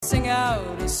sing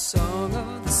out a song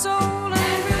of the soul.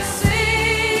 And we'll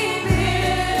sing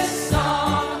this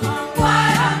song.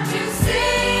 Why don't you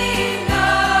sing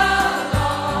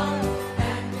along?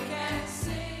 And we can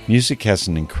sing. Music has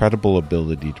an incredible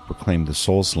ability to proclaim the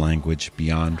soul's language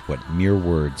beyond what mere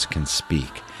words can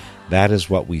speak. That is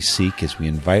what we seek as we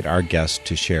invite our guests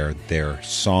to share their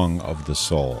song of the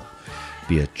soul.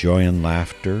 Be it joy and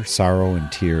laughter, sorrow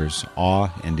and tears, awe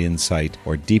and insight,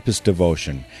 or deepest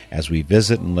devotion, as we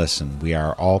visit and listen, we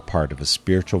are all part of a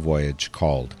spiritual voyage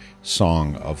called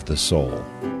Song of the Soul.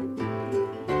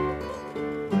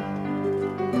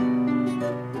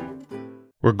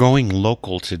 We're going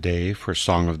local today for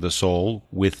Song of the Soul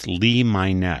with Lee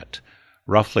Minette,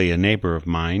 roughly a neighbor of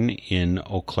mine in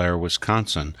Eau Claire,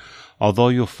 Wisconsin, although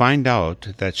you'll find out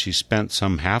that she spent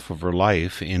some half of her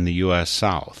life in the U.S.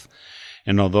 South.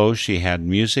 And although she had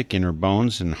music in her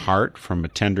bones and heart from a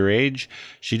tender age,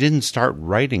 she didn't start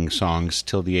writing songs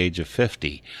till the age of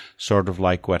 50, sort of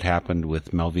like what happened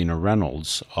with Melvina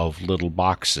Reynolds of Little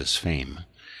Boxes fame.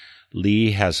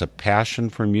 Lee has a passion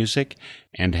for music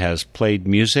and has played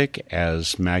music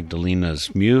as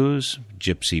Magdalena's Muse,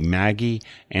 Gypsy Maggie,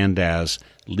 and as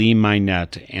Lee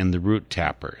Minette and the Root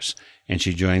Tappers. And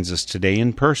she joins us today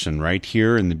in person right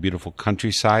here in the beautiful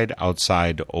countryside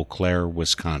outside Eau Claire,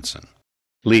 Wisconsin.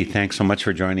 Lee, thanks so much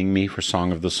for joining me for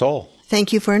Song of the Soul.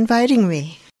 Thank you for inviting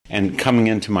me. And coming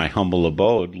into my humble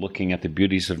abode, looking at the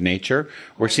beauties of nature,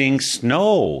 we're seeing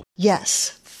snow.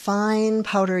 Yes, fine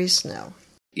powdery snow.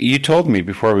 You told me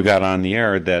before we got on the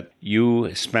air that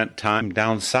you spent time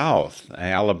down south,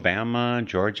 Alabama,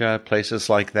 Georgia, places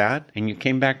like that, and you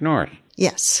came back north.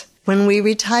 Yes. When we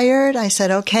retired, I said,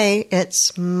 okay,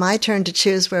 it's my turn to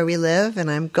choose where we live,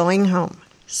 and I'm going home.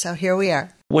 So here we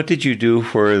are. What did you do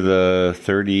for the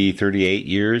 38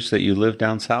 years that you lived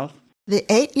down south? The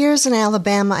 8 years in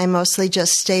Alabama, I mostly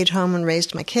just stayed home and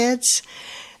raised my kids,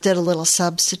 did a little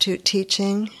substitute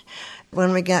teaching.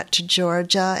 When we got to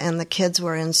Georgia and the kids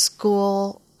were in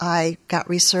school, I got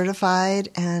recertified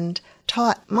and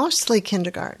taught mostly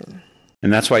kindergarten.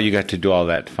 And that's why you got to do all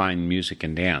that fine music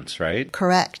and dance, right?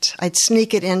 Correct. I'd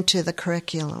sneak it into the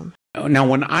curriculum. Now,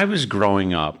 when I was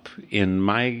growing up in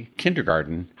my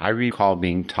kindergarten, I recall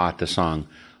being taught the song,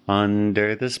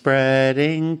 Under the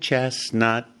Spreading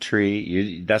Chestnut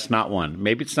Tree. That's not one.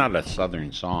 Maybe it's not a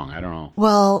Southern song. I don't know.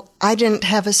 Well, I didn't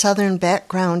have a Southern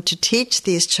background to teach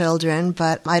these children,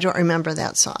 but I don't remember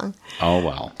that song. Oh,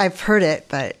 well. I've heard it,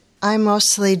 but I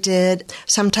mostly did.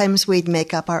 Sometimes we'd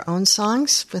make up our own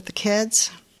songs with the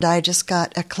kids. I just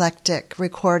got eclectic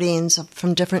recordings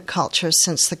from different cultures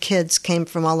since the kids came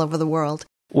from all over the world.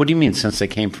 What do you mean, since they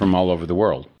came from all over the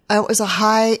world? It was a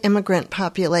high immigrant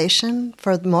population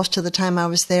for most of the time I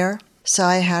was there. So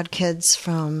I had kids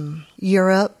from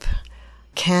Europe,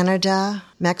 Canada,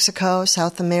 Mexico,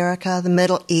 South America, the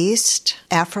Middle East,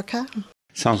 Africa.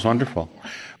 Sounds wonderful.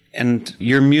 And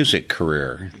your music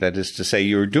career, that is to say,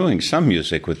 you were doing some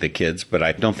music with the kids, but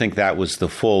I don't think that was the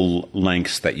full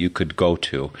lengths that you could go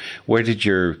to. Where did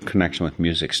your connection with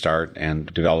music start and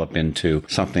develop into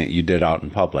something that you did out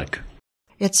in public?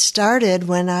 It started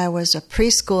when I was a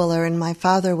preschooler and my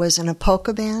father was in a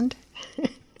polka band,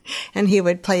 and he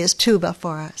would play his tuba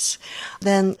for us.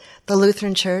 Then the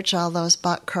Lutheran Church, all those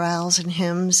Bach chorales and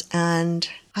hymns, and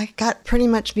I got pretty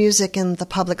much music in the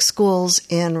public schools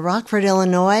in Rockford,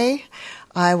 Illinois.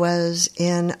 I was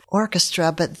in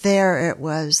orchestra, but there it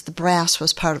was, the brass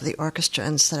was part of the orchestra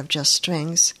instead of just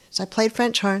strings. So I played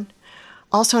French horn.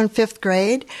 Also in 5th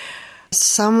grade,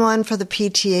 someone for the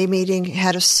PTA meeting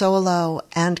had a solo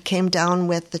and came down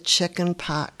with the chicken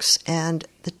pox, and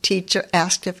the teacher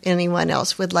asked if anyone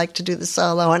else would like to do the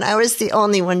solo, and I was the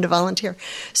only one to volunteer.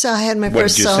 So I had my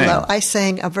first solo. Sing? I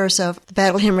sang a verse of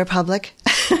Battle Hymn Republic.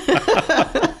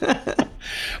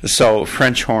 So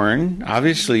French horn,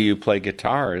 obviously you play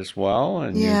guitar as well.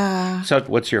 And yeah. So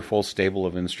what's your full stable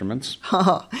of instruments?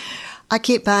 Oh, I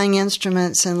keep buying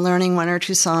instruments and learning 1 or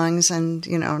 2 songs and,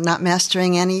 not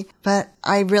mastering any. But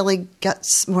I really got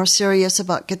more serious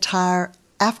about guitar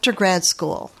after grad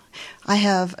school. I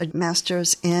have a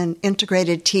master's in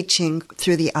integrated teaching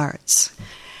through the arts.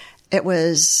 It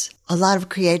was a lot of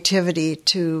creativity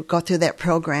to go through that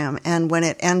program. And when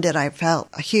it ended, I felt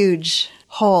a huge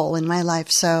hole in my life.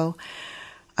 So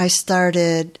I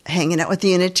started hanging out with the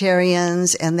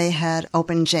Unitarians, and they had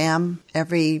open jam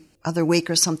every other week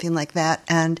or something like that.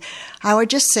 And I would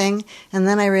just sing. And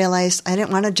then I realized I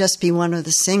didn't want to just be one of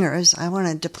the singers. I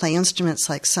wanted to play instruments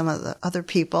like some of the other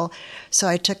people. So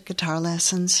I took guitar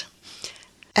lessons.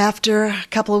 After a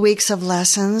couple of weeks of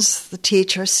lessons, the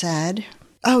teacher said,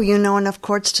 "Oh, you know enough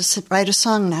chords to write a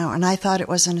song now." And I thought it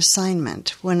was an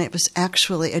assignment when it was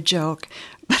actually a joke.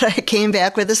 But I came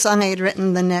back with a song I had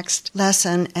written the next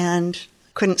lesson and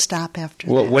couldn't stop after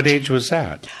Well, that. what age was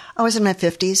that? I was in my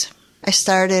 50s. I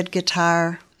started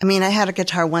guitar. I mean, I had a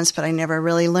guitar once, but I never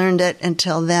really learned it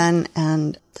until then,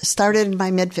 and started in my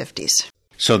mid-50s.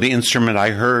 So the instrument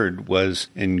I heard was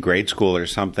in grade school or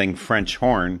something, French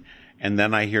horn, and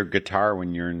then I hear guitar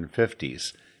when you're in the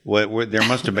 50s. There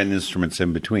must have been instruments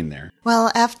in between there.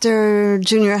 Well, after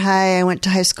junior high, I went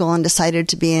to high school and decided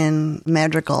to be in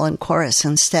madrigal and chorus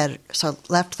instead, so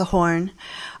left the horn.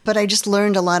 But I just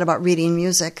learned a lot about reading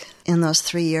music in those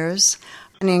 3 years.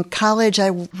 And in college,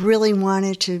 I really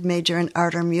wanted to major in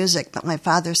art or music, but my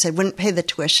father said wouldn't pay the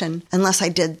tuition unless I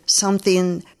did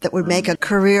something that would make a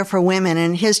career for women.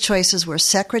 And his choices were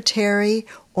secretary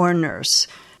or nurse.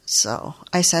 So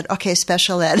I said, okay,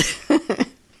 special ed.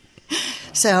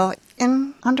 So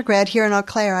in undergrad here in Eau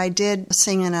Claire, I did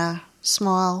sing in a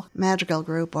small madrigal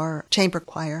group or chamber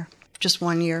choir, just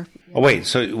 1 year. Oh,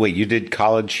 wait, you did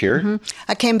college here? Mm-hmm.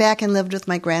 I came back and lived with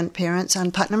my grandparents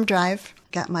on Putnam Drive,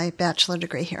 got my bachelor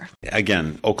degree here.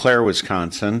 Again, Eau Claire,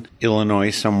 Wisconsin,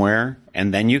 Illinois somewhere,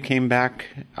 and then you came back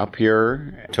up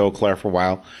here to Eau Claire for a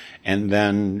while, and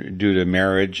then due to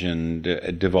marriage and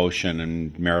devotion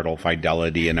and marital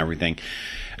fidelity and everything,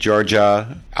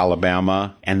 Georgia,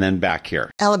 Alabama, and then back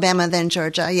here. Alabama, then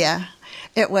Georgia, yeah.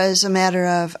 It was a matter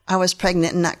of I was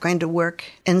pregnant and not going to work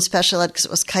in special ed because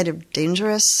it was kind of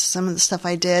dangerous, some of the stuff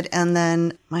I did. And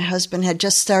then my husband had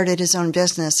just started his own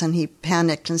business and he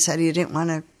panicked and said he didn't want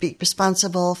to be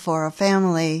responsible for a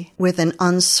family with an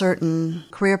uncertain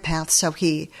career path. So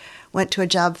he went to a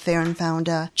job fair and found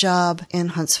a job in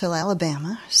Huntsville,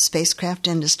 Alabama, Spacecraft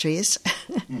Industries.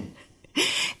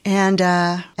 And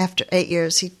after 8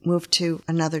 years, he moved to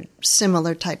another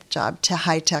similar type job to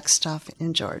high-tech stuff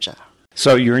in Georgia.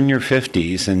 So you're in your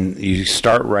 50s and you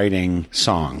start writing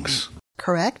songs.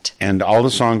 Correct? And all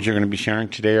the songs you're going to be sharing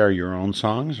today are your own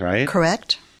songs, right?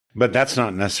 Correct. But that's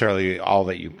not necessarily all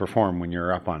that you perform when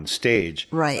you're up on stage.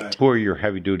 Right. Who are your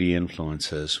heavy-duty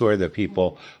influences? Who are the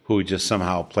people who just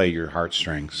somehow play your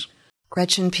heartstrings?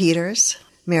 Gretchen Peters,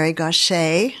 Mary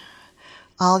Gauthier,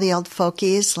 all the old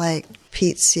folkies like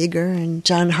Pete Seeger and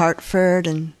John Hartford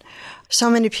and so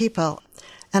many people.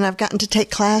 And I've gotten to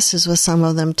take classes with some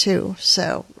of them too.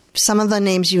 So some of the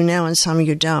names you know and some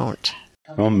you don't.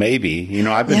 Well, maybe.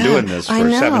 I've been doing this I for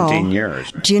know. 17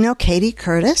 years. Do you know Katie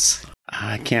Curtis?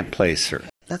 I can't place her.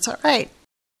 That's all right.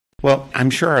 Well, I'm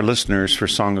sure our listeners for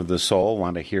Song of the Soul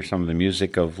want to hear some of the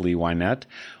music of Lee Wynette.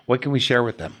 What can we share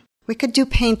with them? We could do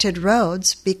Painted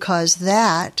Roads because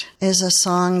that is a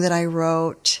song that I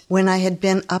wrote when I had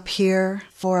been up here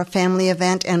for a family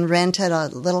event and rented a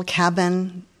little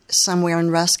cabin somewhere in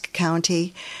Rusk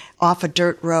County off a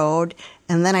dirt road.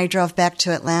 And then I drove back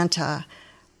to Atlanta,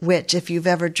 which, if you've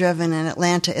ever driven in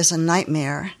Atlanta, is a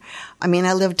nightmare. I mean,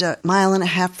 I lived a mile and a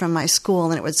half from my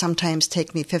school, and it would sometimes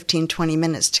take me 15, 20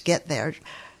 minutes to get there.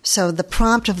 So the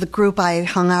prompt of the group I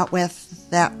hung out with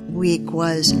that week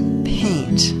was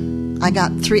paint. I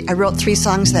wrote 3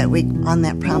 songs that week on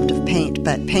that prompt of paint,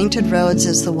 but Painted Roads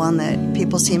is the one that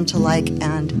people seem to like,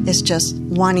 and it's just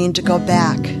wanting to go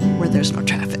back where there's no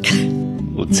traffic.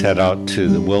 Let's head out to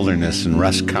the wilderness in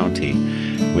Rusk County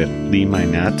with Lee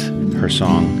Wynette, her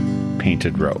song,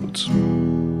 Painted Roads.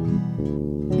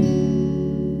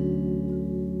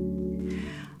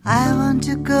 I want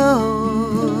to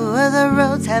go where the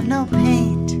roads have no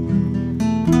paint,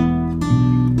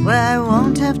 where I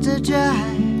won't have to drive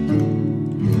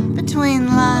between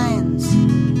lines,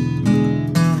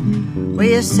 where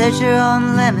you set your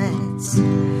own limits,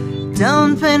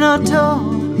 don't pay no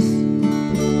tolls,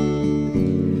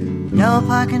 no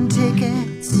parking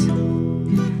tickets,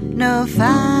 no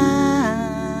fines,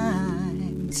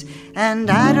 and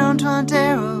I don't want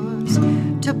arrows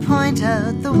to point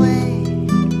out the way,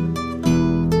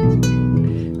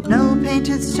 no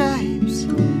painted stripes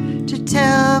to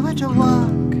tell where to walk,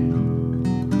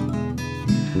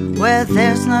 where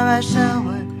there's no rush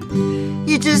hour,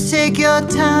 you just take your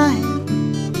time,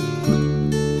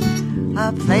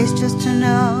 a place just to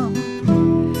know,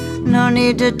 no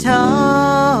need to talk,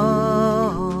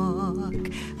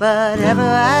 but ever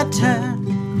I turn,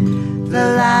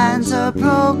 the lines are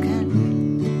broken,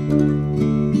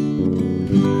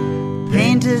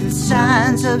 painted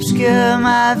signs obscure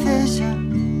my vision,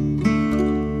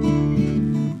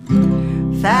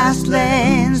 fast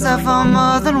lanes are for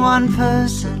more than one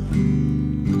person,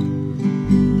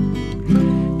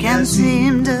 can't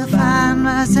seem to find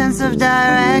my sense of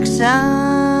direction.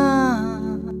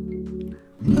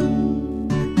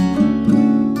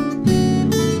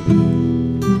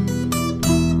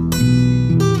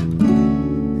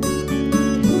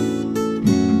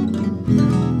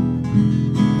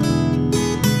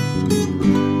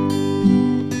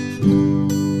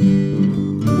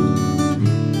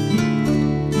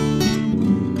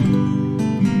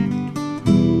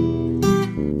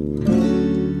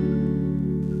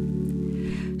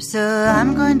 So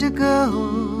I'm going to go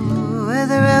where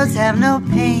the roads have no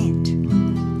paint,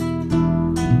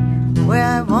 where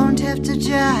I won't have to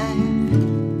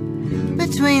jive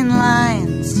between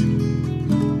lines.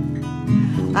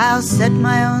 I'll set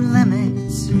my own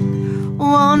limits,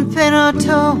 won't pay no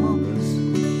tolls,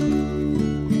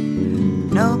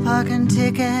 no parking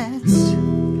tickets,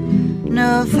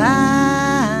 no fines,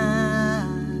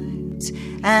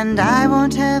 and I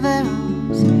won't have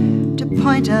arrows to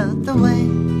point out the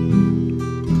way,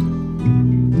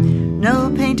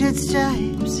 no painted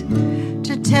stripes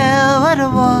to tell where to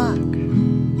walk.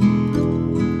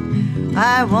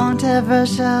 I won't have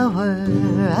rush hour,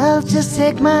 I'll just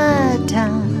take my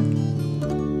time.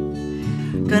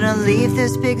 Gonna leave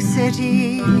this big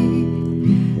city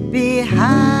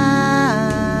behind.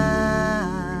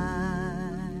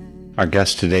 Our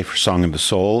guest today for Song of the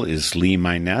Soul is Lee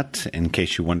Minette. In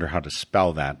case you wonder how to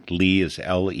spell that, Lee is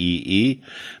L-E-E,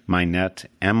 Minette,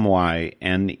 M-Y-N-E-T-T.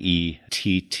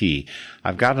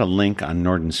 I've got a link on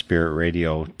Northern Spirit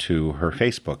Radio to her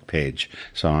Facebook page.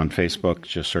 So on Facebook,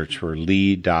 just search for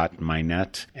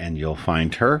lee.minette and you'll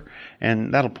find her.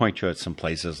 And that'll point you at some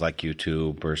places like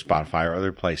YouTube or Spotify or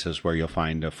other places where you'll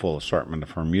find a full assortment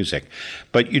of her music.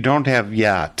 But you don't have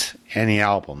yet any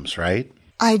albums, right?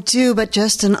 I do, but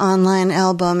just an online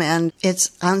album, and it's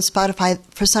on Spotify.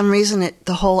 For some reason,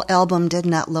 the whole album did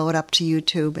not load up to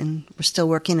YouTube, and we're still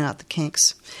working out the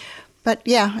kinks. But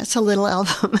yeah, it's a little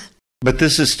album. But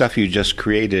this is stuff you just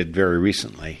created very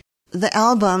recently. The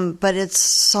album, but it's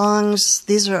songs.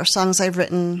 These are songs I've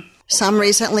written, some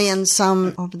recently and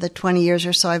some over the 20 years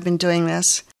or so I've been doing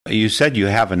this. You said you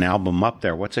have an album up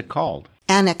there. What's it called?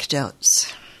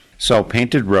 Anecdotes. So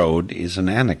Painted Road is an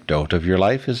anecdote of your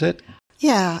life, is it?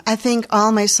 Yeah, I think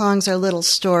all my songs are little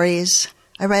stories.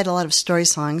 I write a lot of story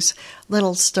songs,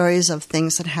 little stories of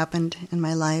things that happened in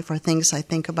my life or things I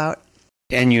think about.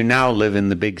 And you now live in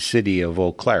the big city of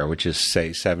Eau Claire, which is,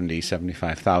 say,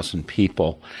 75,000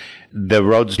 people. The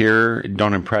roads here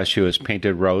don't impress you as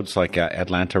painted roads like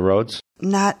Atlanta roads?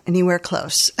 Not anywhere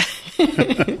close.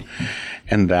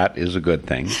 And that is a good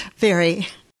thing. Very.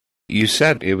 You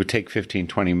said it would take 15,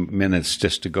 20 minutes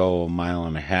just to go a mile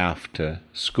and a half to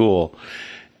school.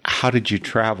 How did you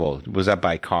travel? Was that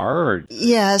by car or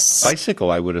Yes.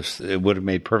 bicycle? It would have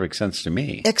made perfect sense to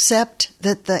me. Except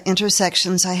that the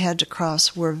intersections I had to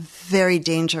cross were very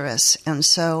dangerous. And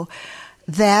so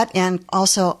that, and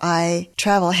also I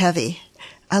travel heavy.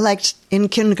 I liked in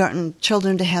kindergarten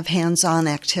children to have hands-on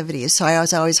activities. So I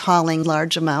was always hauling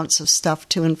large amounts of stuff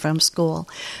to and from school.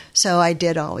 So I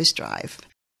did always drive.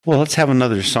 Well, let's have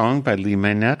another song by Lee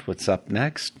Minette. What's up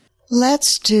next?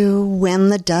 Let's do When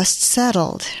the Dust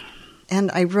Settled.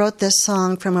 And I wrote this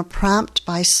song from a prompt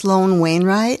by Sloan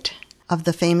Wainwright of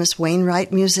the famous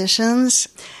Wainwright musicians.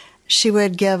 She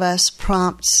would give us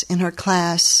prompts in her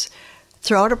class,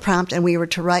 throw out a prompt, and we were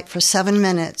to write for 7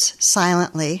 minutes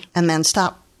silently and then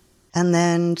stop. And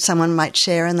then someone might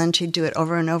share, and then she'd do it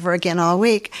over and over again all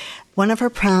week. One of her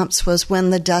prompts was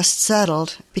When the Dust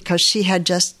Settled, because she had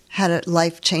just had a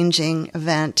life-changing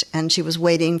event, and she was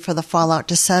waiting for the fallout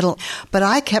to settle. But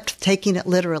I kept taking it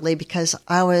literally because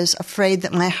I was afraid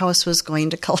that my house was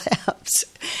going to collapse.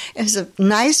 It was a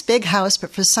nice big house,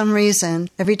 but for some reason,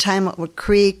 every time it would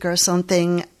creak or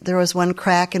something, there was one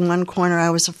crack in one corner,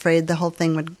 I was afraid the whole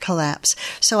thing would collapse.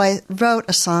 So I wrote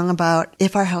a song about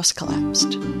if our house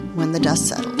collapsed, when the dust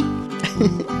settled.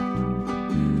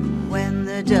 When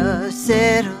the dust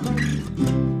settled,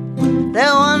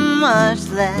 there wasn't much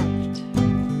left.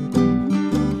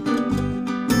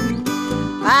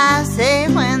 I say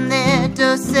when the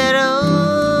dust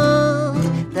settled,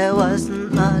 there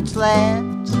wasn't much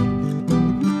left.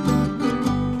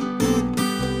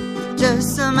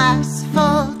 Just some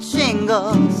asphalt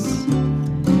shingles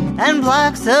and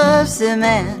blocks of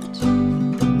cement.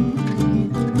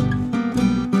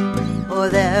 Oh,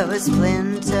 there was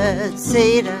splintered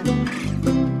cedar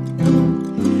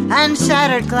and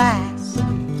shattered glass.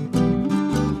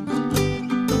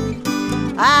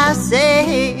 I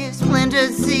say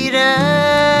splintered cedar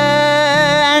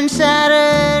and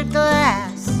shattered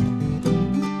glass,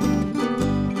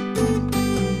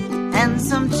 and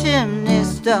some chimney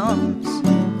stones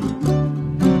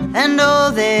and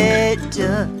all their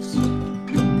dust.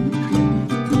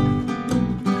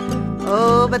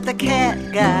 Oh, but the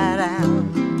cat got out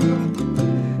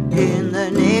in the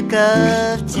nick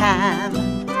of time,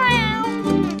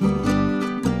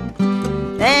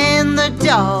 and the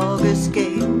dog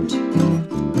escaped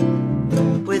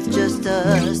with just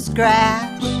a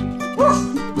scratch.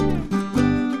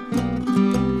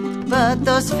 But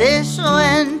those fish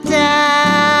went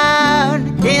down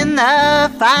in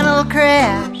the final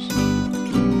crash,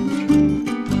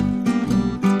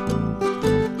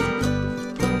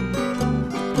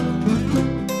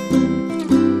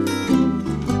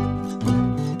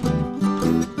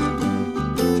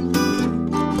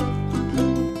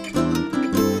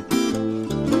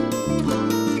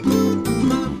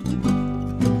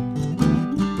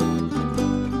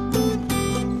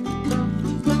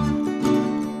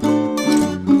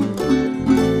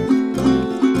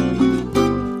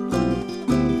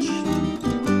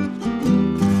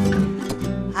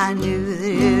 I knew that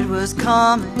it was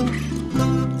coming.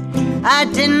 I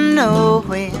didn't know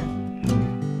when.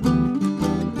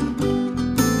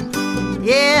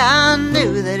 Yeah, I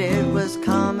knew that it was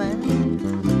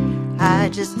coming. I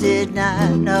just did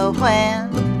not know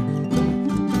when.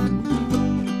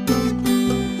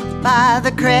 By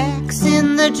the cracks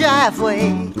in the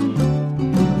driveway,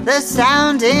 the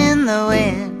sound in the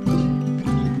wind.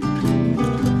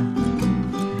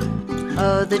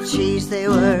 Oh, the trees, they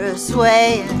were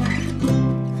swaying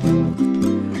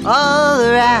all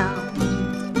around.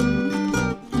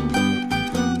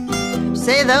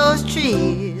 Say those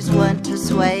trees went to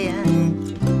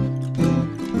swaying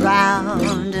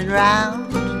round and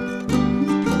round.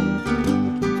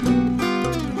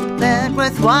 Then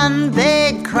with one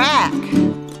big crack,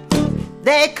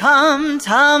 they come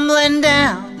tumbling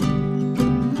down.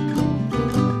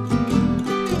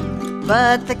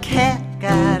 But the cat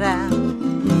got out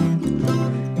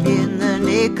in the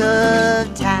nick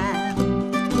of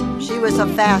time. She was a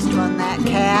fast one, that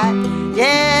cat.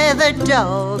 Yeah, the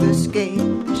dog escaped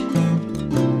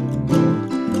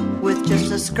with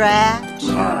just a scratch.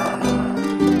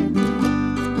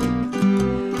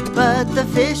 But the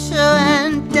fisher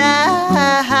went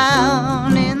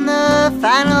down in the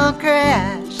final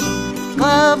crash.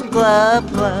 Glub, glub,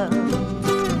 glub.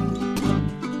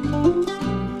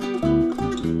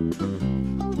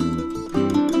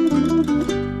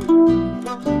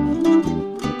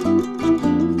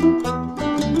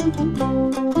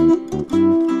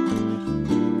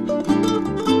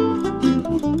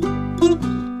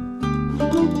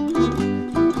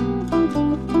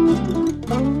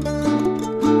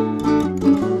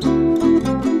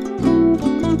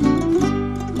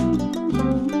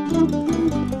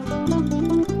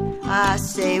 I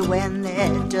say when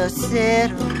they're just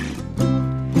settled,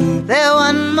 there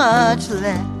wasn't much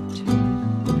left.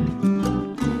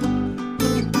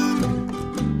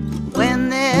 When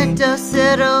they're just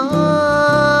settled,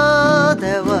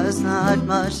 there was not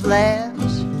much left.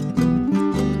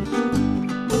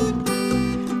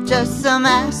 Just some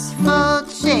asphalt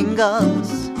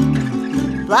shingles,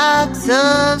 blocks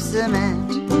of cement.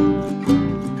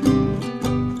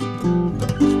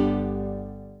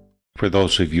 For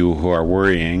those of you who are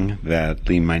worrying that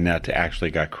Lee Minette actually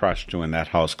got crushed when that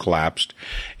house collapsed,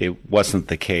 it wasn't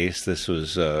the case. This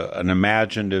was an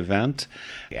imagined event.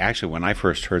 Actually, when I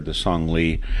first heard the song,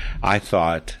 Lee, I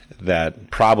thought that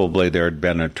probably there had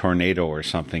been a tornado or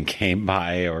something came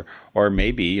by, or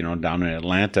maybe, down in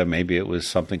Atlanta, maybe it was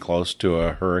something close to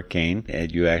a hurricane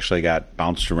and you actually got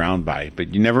bounced around by.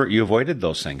 But you avoided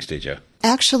those things, did you?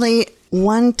 Actually,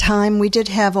 one time we did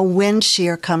have a wind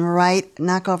shear come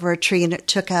knock over a tree, and it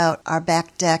took out our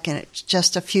back deck, and it's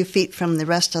just a few feet from the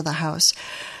rest of the house.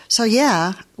 So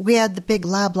yeah, we had the big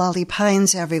loblolly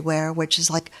pines everywhere, which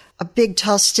is like a big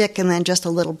tall stick and then just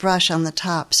a little brush on the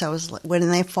top. So it was,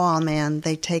 when they fall, man,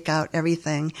 they take out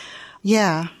everything.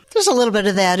 Yeah, there's a little bit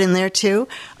of that in there too.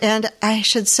 And I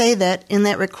should say that in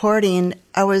that recording,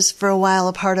 I was for a while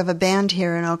a part of a band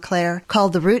here in Eau Claire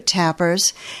called the Root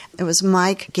Tappers. It was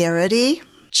Mike Garrity,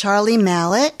 Charlie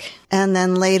Malik, and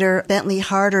then later Bentley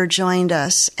Harder joined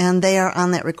us, and they are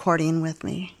on that recording with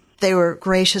me. They were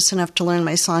gracious enough to learn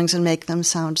my songs and make them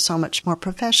sound so much more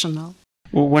professional.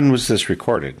 Well, when was this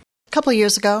recorded? A couple of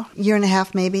years ago, year and a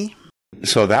half maybe.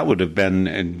 So that would have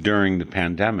been during the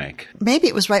pandemic. Maybe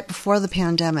it was right before the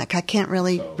pandemic. I can't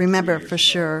really remember for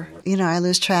sure. I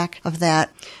lose track of that.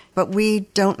 But we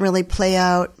don't really play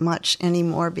out much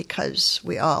anymore because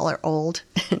we all are old.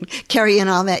 Carrying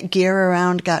all that gear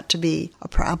around got to be a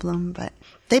problem. But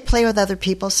they play with other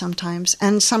people sometimes.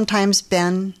 And sometimes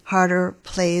Ben Harder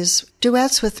plays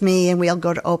duets with me, and we'll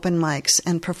go to open mics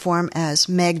and perform as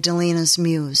Magdalena's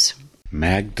Muse.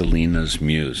 Magdalena's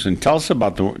Muse. And tell us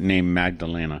about the name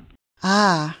Magdalena.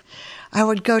 I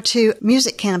would go to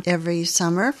music camp every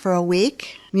summer for a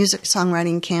week, music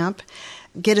songwriting camp,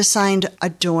 get assigned a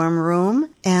dorm room,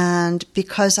 and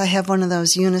because I have one of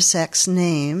those unisex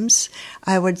names,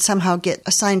 I would somehow get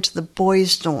assigned to the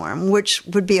boys' dorm, which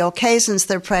would be okay since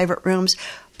they're private rooms,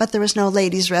 but there was no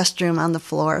ladies' restroom on the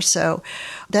floor. So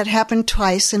that happened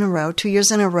twice in a row, 2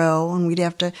 years in a row, and we'd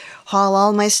have to haul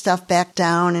all my stuff back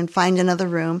down and find another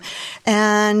room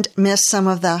and miss some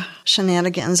of the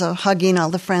shenanigans of hugging all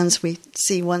the friends we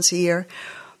see once a year.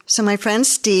 So my friend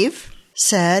Steve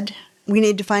said, we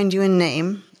need to find you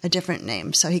a different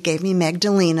name. So he gave me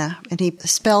Magdalena, and he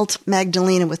spelled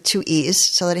Magdalena with 2 E's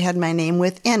so that he had my name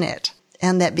within it.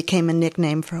 And that became a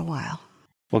nickname for a while.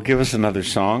 Well, give us another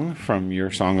song from your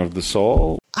Song of the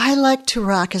Soul. I Like to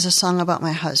Rock is a song about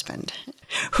my husband,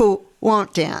 who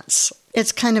won't dance.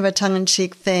 It's kind of a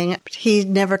tongue-in-cheek thing. He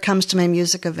never comes to my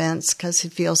music events because he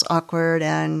feels awkward,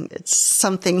 and it's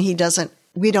something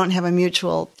we don't have a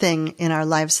mutual thing in our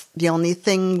lives. The only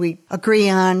thing we agree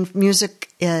on music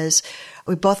is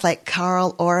we both like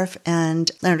Carl Orff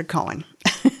and Leonard Cohen.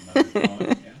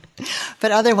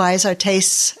 But otherwise, our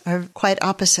tastes are quite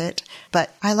opposite.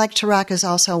 But I Like to Rock is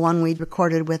also one we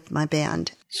recorded with my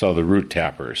band. So the Root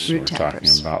Tappers Root we're Tappers.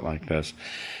 talking about like this.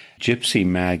 Gypsy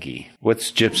Maggie.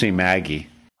 What's Gypsy Maggie?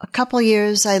 A couple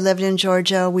years I lived in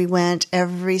Georgia. We went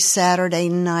every Saturday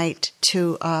night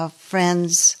to a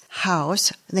friend's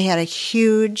house. They had a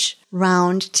huge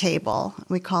round table.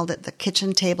 We called it the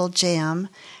Kitchen Table Jam.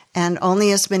 And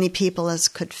only as many people as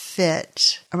could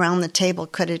fit around the table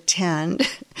could attend.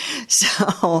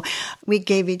 So we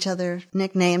gave each other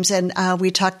nicknames, and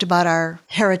we talked about our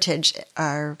heritage,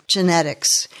 our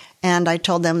genetics. And I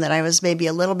told them that I was maybe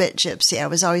a little bit gypsy. I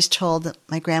was always told that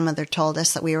my grandmother told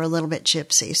us that we were a little bit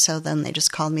gypsy. So then they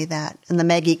just called me that. And the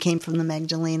Maggie came from the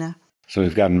Magdalena. So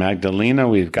we've got Magdalena,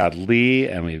 we've got Lee,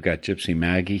 and we've got Gypsy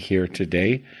Maggie here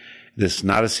today. This is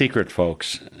not a secret,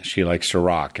 folks. She likes to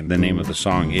rock, and the name of the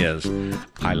song is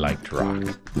I Like to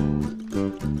Rock.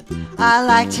 I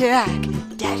like to rock,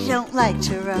 Daddy don't like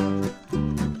to roll.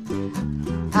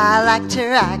 I like to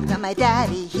rock, but my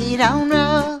daddy, he don't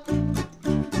roll.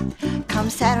 Come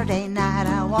Saturday night,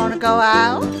 I wanna go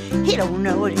out. He don't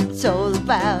know what it's all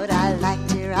about. I like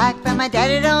to rock, but my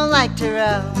daddy don't like to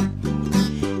roll.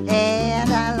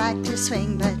 And I like to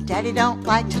swing, but daddy don't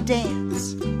like to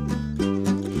dance.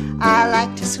 I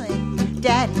like to swing,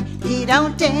 daddy, he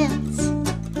don't dance.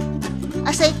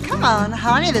 I say, come on,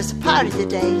 honey, there's a party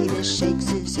today. He just shakes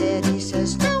his head, he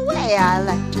says, no way. I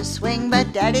like to swing,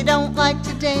 but daddy don't like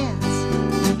to dance.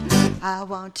 I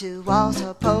want to waltz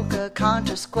or polka,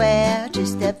 contra, square,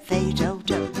 two-step,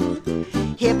 fade-o-do,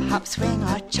 hip-hop, swing,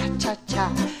 or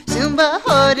cha-cha-cha, zumba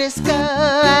or disco.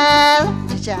 I like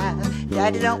to jive,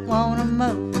 daddy don't wanna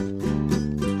move.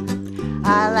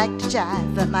 I like to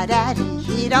jive, but my daddy,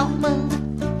 he don't move.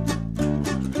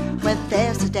 When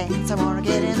there's a dance, I wanna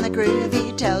get in the groove.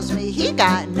 He tells me he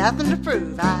got nothing to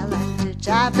prove. I like to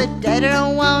jive, but daddy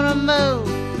don't wanna move.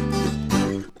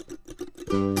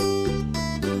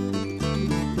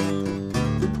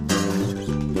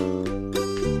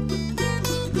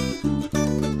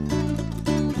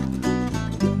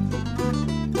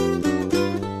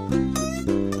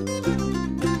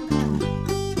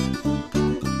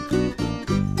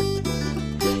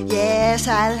 Yes,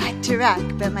 I like to rock,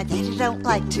 but my daddy don't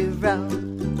like to roll.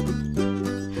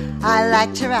 I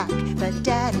like to rock, but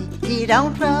daddy, he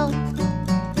don't roll.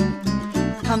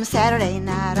 Come Saturday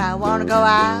night, I wanna go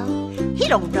out. He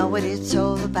don't know what it's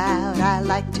all about. I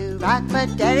like to rock,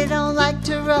 but daddy don't like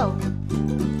to roll.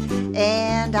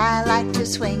 And I like to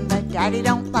swing, but daddy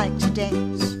don't like to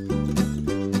dance.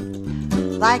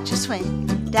 Like to swing,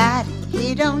 daddy,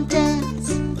 he don't dance.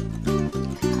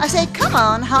 I say, come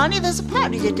on, honey, there's a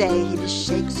party today. He just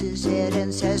shakes his head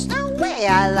and says, no way.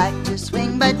 I like to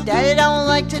swing, but daddy don't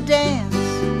like to dance.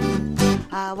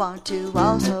 I want to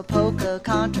waltz or polka,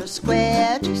 contra,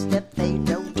 square, two-step,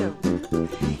 fade-o-do,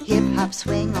 hip-hop,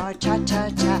 swing, or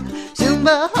cha-cha-cha,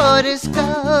 zumba or disco.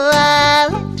 I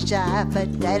like to jive,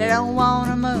 but daddy don't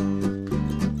wanna move.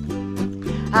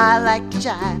 I like to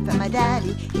jive, but my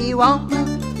daddy, he won't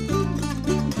move.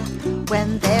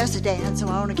 When there's a dance, I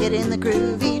wanna get in the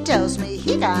groove. He tells me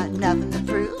he got nothing to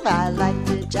prove. I like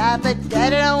to jive, but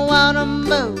daddy don't wanna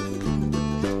move.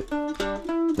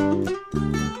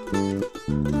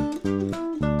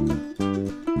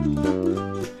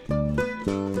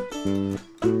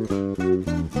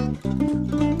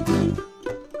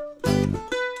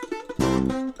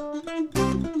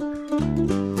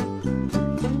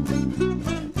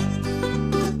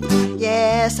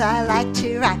 Yes, I like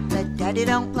to rock, but daddy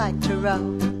don't like to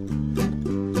roll.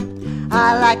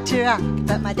 I like to rock,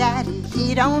 but my daddy,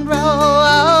 he don't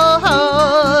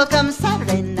roll. Come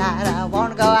Saturday night, I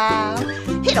wanna go out.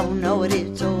 He don't know what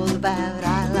it's all about.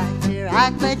 I like to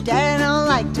rock, but daddy don't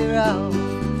like to roll.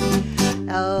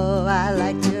 Oh, I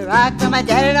like to rock, but my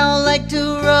daddy don't like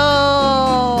to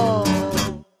roll.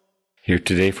 Here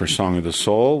today for Song of the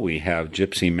Soul, we have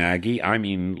Gypsy Maggie.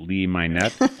 Lee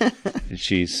Minette.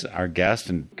 She's our guest,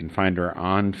 and you can find her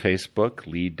on Facebook,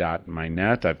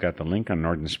 lee.minette. I've got the link on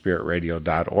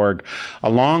northernspiritradio.org,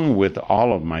 along with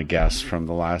all of my guests from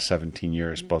the last 17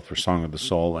 years, both for Song of the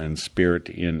Soul and Spirit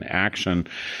in Action.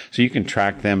 So you can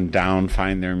track them down,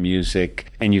 find their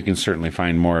music, and you can certainly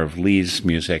find more of Lee's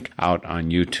music out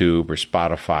on YouTube or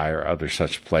Spotify or other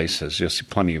such places. You'll see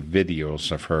plenty of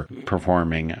videos of her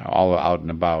performing all out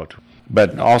and about.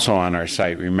 But also on our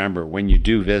site, remember, when you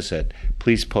do visit,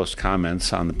 please post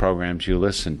comments on the programs you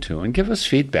listen to and give us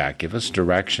feedback, give us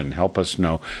direction, help us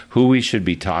know who we should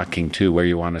be talking to, where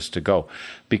you want us to go.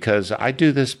 Because I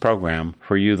do this program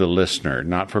for you, the listener,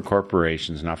 not for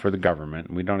corporations, not for the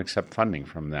government. We don't accept funding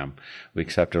from them. We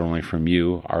accept it only from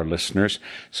you, our listeners,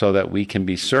 so that we can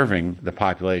be serving the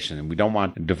population. And we don't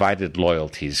want divided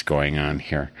loyalties going on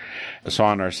here. So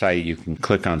on our site, you can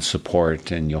click on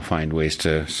support and you'll find ways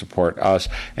to support us.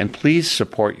 And please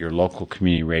support your local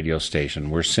community radio station.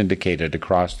 We're syndicated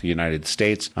across the United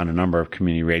States on a number of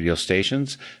community radio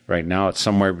stations. Right now, it's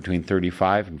somewhere between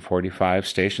 35 and 45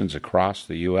 stations across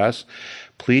the U.S.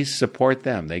 Please support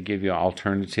them. They give you an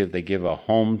alternative. They give a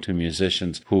home to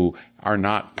musicians who are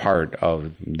not part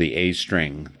of the A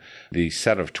string, the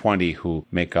set of 20 who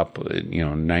make up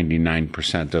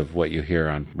 99% of what you hear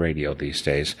on radio these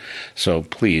days. So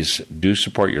please do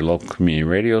support your local community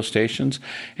radio stations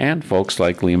and folks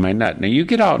like Lee Minette. Now, you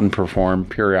get out and perform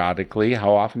periodically.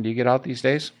 How often do you get out these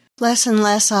days? Less and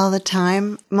less all the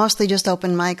time, mostly just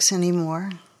open mics anymore.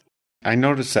 I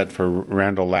noticed that for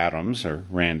Randall Adams, or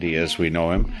Randy as we know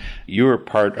him, you were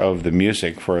part of the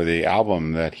music for the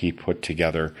album that he put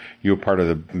together. You were part of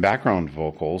the background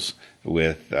vocals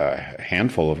with a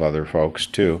handful of other folks,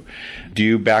 too. Do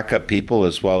you back up people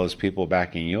as well as people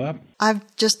backing you up?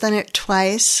 I've just done it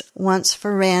twice, once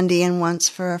for Randy and once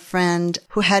for a friend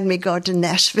who had me go to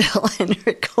Nashville and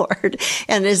record.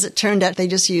 And as it turned out, they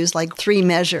just used like 3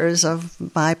 measures of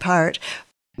my part.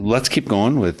 Let's keep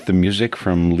going with the music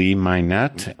from Lee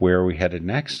Minette. Where are we headed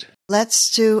next?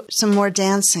 Let's do some more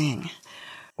dancing.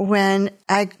 When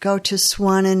I go to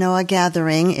Swannanoa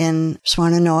Gathering in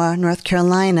Swannanoa, North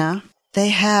Carolina, they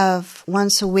have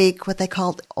once a week what they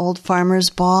call Old Farmers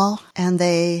Ball, and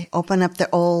they open up their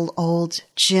old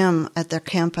gym at their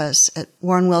campus, at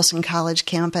Warren Wilson College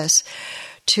campus,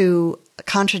 to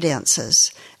contra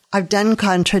dances. I've done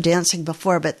contra dancing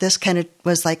before, but this kind of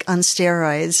was like on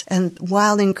steroids and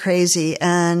wild and crazy.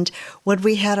 And when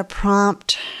we had a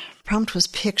prompt was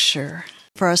picture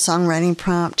for a songwriting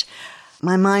prompt,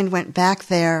 my mind went back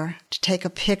there to take a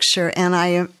picture, and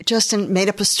I just made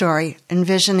up a story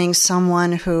envisioning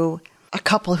a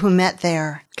couple who met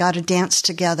there, got to dance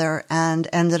together and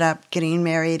ended up getting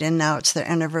married, and now it's their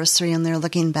anniversary and they're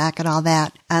looking back at all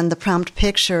that. And the prompt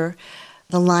picture,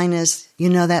 the line is,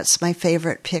 that's my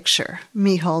favorite picture,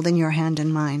 me holding your hand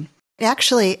in mine.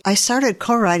 Actually, I started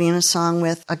co-writing a song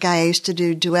with a guy I used to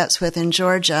do duets with in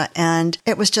Georgia, and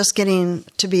it was just getting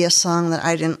to be a song that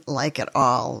I didn't like at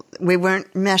all. We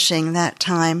weren't meshing that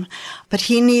time, but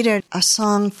he needed a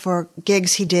song for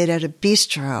gigs he did at a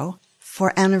bistro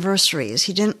for anniversaries.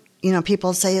 He didn't,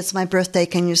 people say, it's my birthday,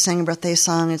 can you sing a birthday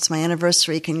song? It's my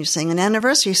anniversary, can you sing an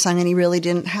anniversary song? And he really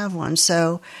didn't have one,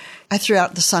 so I threw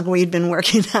out the song we'd been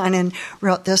working on and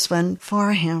wrote this one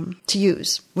for him to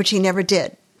use, which he never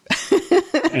did.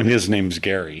 And his name's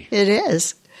Gary. It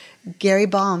is. Gary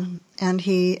Baum, and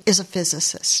he is a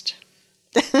physicist.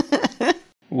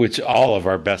 Which all of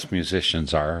our best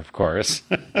musicians are, of course.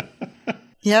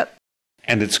 Yep.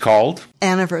 And it's called?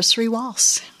 Anniversary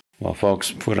Waltz. Well,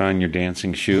 folks, put on your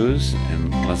dancing shoes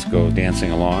and let's go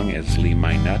dancing along as Lee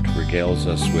Minette regales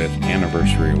us with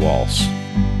Anniversary Waltz.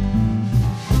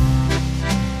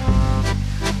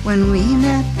 When we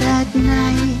met that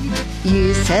night,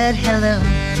 you said hello.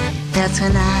 That's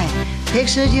when I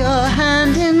pictured your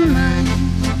hand in mine.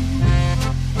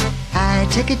 I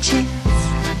took a chance,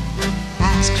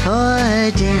 asked for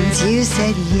a dance. You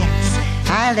said yes,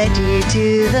 I led you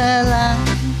to the line.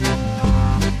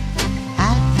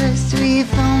 At first we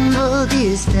fumbled,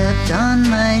 you stepped on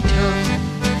my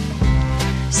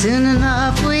toe. Soon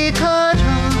enough we caught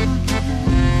on.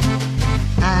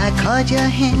 I caught your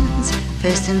hands,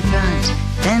 first in front,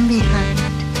 then behind.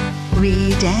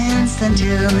 We danced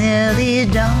until nearly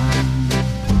dawn.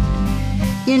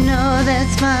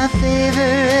 That's my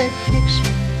favorite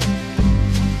picture,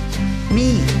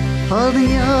 me holding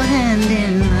your hand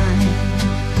in mine.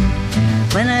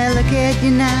 When I look at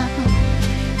you now,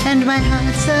 and my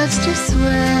heart starts to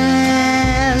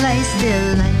swell, I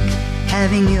still like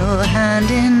having your hand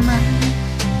in mine.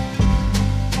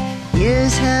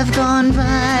 Years have gone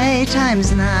by,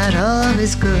 time's not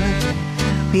always good.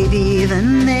 We've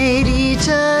even made each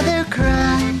other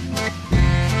cry.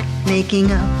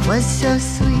 Making up was so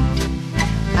sweet,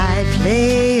 I'd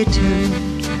play a tune.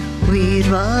 We'd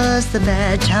was the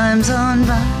bad times on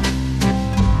by.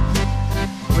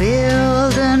 We're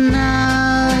older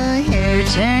now, hair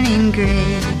turning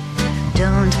gray.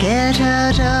 Don't get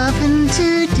out often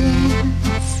to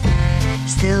dance.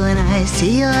 Still when I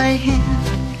see your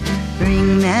hand,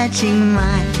 ring matching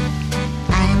mine,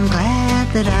 I'm glad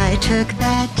that I took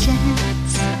that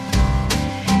chance.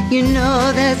 You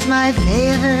know that's my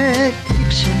favorite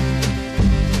picture.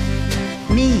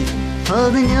 Me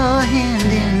holding your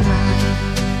hand in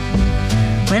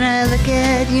mine. When I look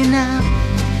at you now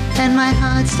and my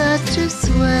heart starts to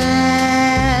swell,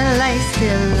 I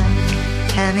still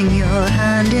like having your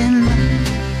hand in mine.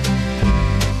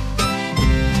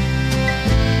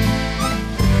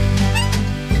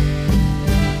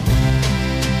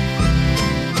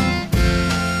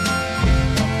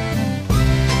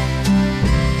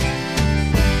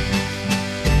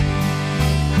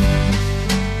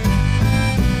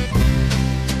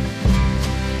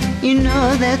 You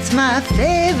know that's my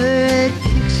favorite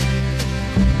picture.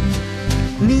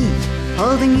 Me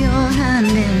holding your hand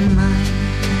in mine.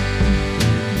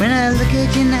 When I look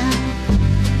at you now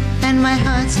and my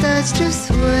heart starts to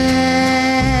swell,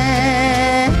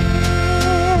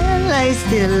 I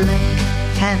still like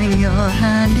having your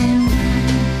hand in mine.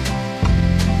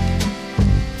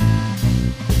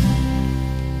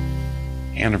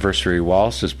 Anniversary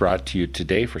Waltz is brought to you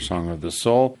today for Song of the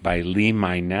Soul by Lee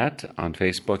Minette. On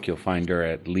Facebook, you'll find her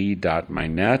at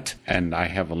lee.minette, and I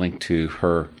have a link to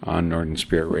her on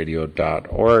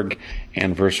northernspiritradio.org.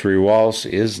 Anniversary Waltz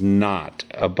is not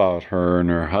about her and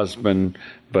her husband,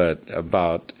 but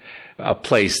about a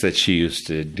place that she used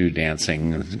to do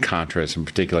dancing, Contras in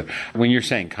particular. When you're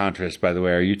saying Contras, by the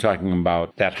way, are you talking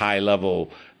about that high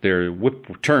level, their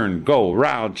whip, turn, go,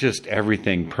 round, just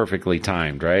everything perfectly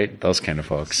timed, right? Those kind of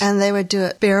folks. And they would do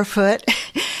it barefoot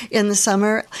in the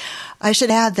summer. I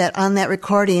should add that on that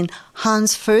recording,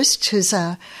 Hans Fust, who's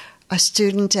a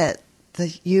student at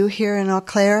the U here in Eau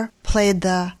Claire, played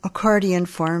the accordion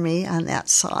for me on that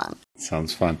song.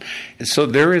 Sounds fun. So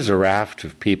there is a raft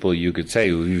of people you could say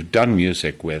who you've done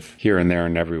music with here and there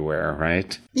and everywhere,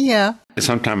 right? Yeah.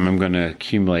 Sometime I'm going to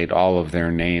accumulate all of their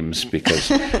names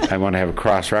because I want to have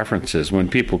cross-references. When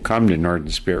people come to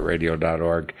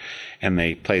northernspiritradio.org and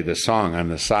they play the song on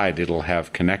the side, it'll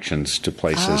have connections to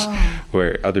places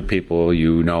where other people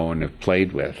you know and have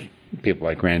played with, people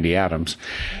like Randy Adams.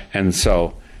 And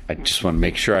so I just want to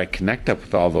make sure I connect up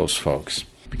with all those folks.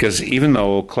 Because even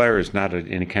though Eau Claire is not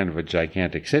any kind of a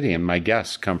gigantic city, and my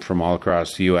guests come from all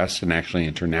across the U.S. and actually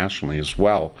internationally as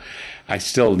well, I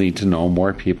still need to know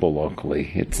more people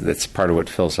locally. That's part of what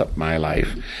fills up my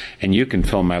life. And you can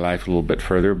fill my life a little bit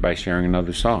further by sharing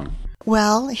another song.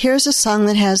 Well, here's a song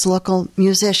that has local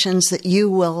musicians that you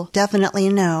will definitely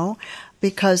know,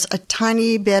 because a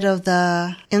tiny bit of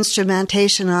the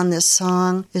instrumentation on this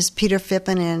song is Peter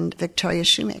Phippen and Victoria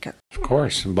Shoemaker. Of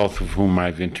course, both of whom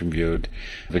I've interviewed.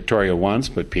 Victoria once,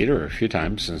 but Peter a few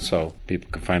times, and so people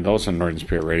can find those on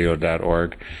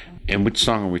northernspiritradio.org. And which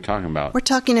song are we talking about? We're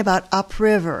talking about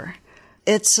Upriver.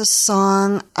 It's a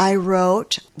song I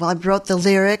wrote. Well, I wrote the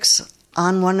lyrics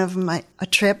on a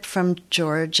trip from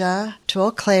Georgia to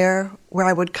Eau Claire, where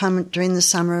I would come during the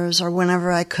summers or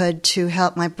whenever I could to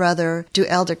help my brother do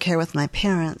elder care with my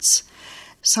parents.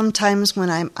 Sometimes when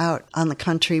I'm out on the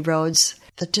country roads,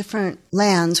 the different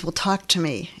lands will talk to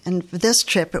me. And for this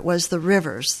trip, it was the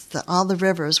rivers. All the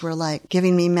rivers were like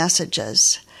giving me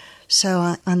messages.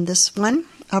 So on this one,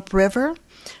 Upriver,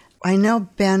 I know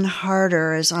Ben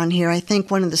Harder is on here. I think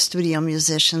one of the studio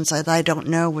musicians that I don't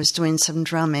know was doing some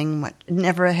drumming.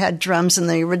 Never had drums in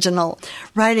the original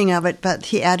writing of it, but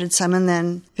he added some. And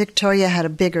then Victoria had a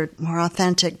bigger, more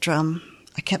authentic drum.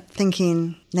 I kept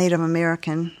thinking Native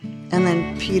American. And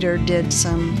then Peter did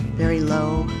some very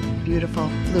low,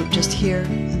 beautiful flute just here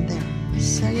and there.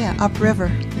 So yeah, Upriver.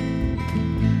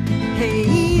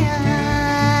 Hey,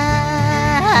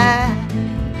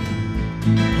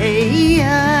 hey,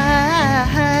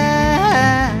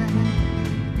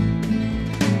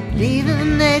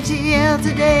 leaving ATL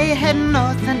today, heading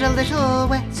north and a little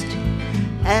west.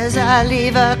 As I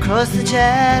leave, I cross the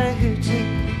Chattahoochee.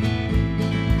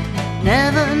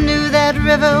 Never knew that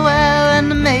river well,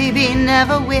 and maybe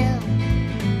never will.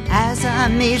 As I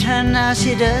meet her now,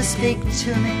 she does speak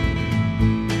to me.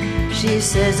 She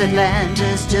says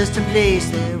Atlanta's just a place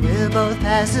that we're both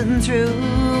passing through.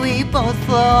 We both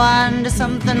flow on to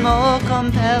something more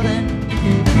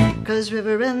compelling. 'Cause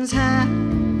river runs high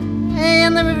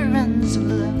and the river runs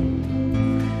low.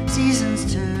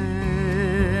 Seasons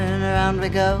turn, around we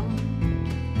go.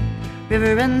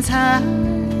 River runs high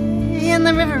and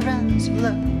the river runs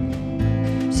low.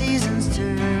 Seasons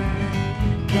turn,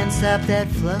 can't stop that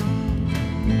flow.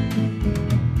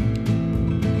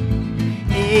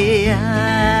 Hey,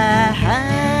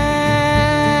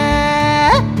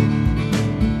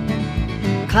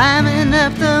 climbing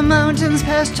up the mountains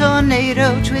past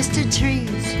tornado twisted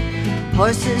trees.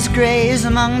 Horses graze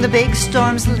among the big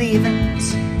storm's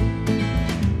leavings.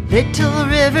 Little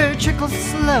river trickles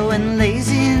slow and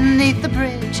lazy neath the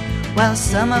bridge, while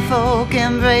summer folk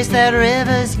embrace that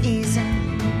river's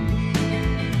easing.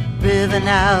 River,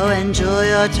 now enjoy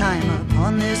your time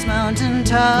upon this mountain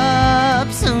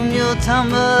top. Soon you'll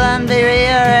tumble and be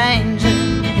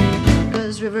rearranging.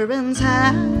 'Cause river runs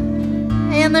high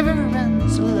and the river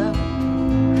runs low.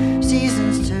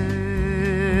 Seasons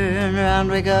turn, round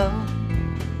we go.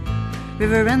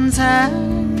 River runs high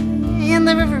and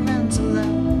the river runs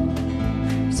low.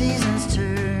 Seasons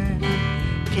turn,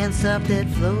 can't stop that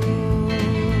flow.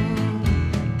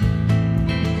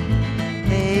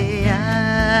 Hey,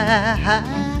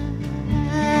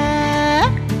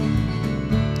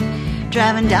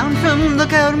 driving down from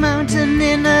Lookout Mountain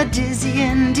in a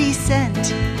dizzying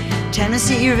descent.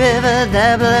 Tennessee River,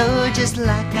 the blow just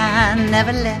like I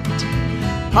never left.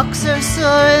 Hawks are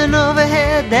soaring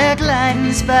overhead, they're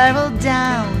gliding spiral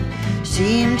down.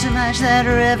 Seem to match that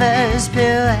river's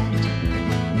pirouette.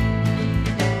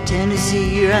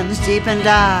 Tennessee runs deep and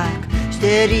dark,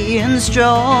 steady and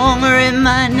strong,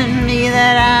 reminding me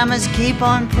that I must keep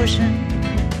on pushing.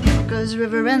 'Cause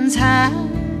river runs high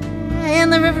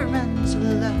and the river runs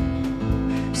low.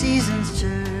 Seasons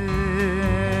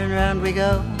turn, round we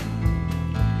go.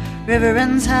 River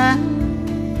runs high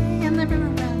and the river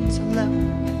runs low.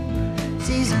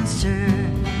 Seasons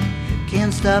turn,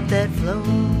 can't stop that flow.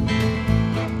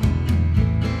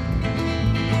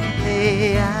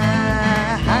 Hey,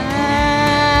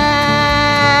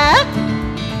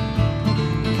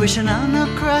 pushing on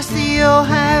across the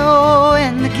Ohio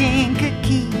and the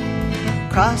Kankakee,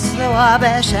 across the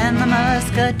Wabash and the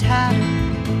Muscatine,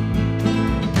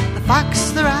 the Fox,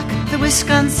 the Rock, the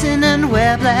Wisconsin, and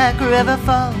where Black River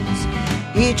falls.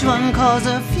 Each one calls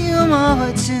a few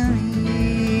more to me.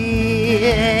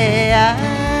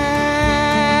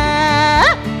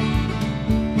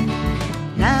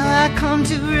 Now I come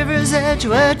to river's edge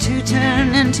where two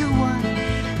turn into one,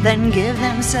 then give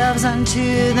themselves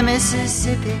unto the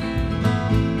Mississippi.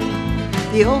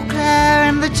 The Eau Claire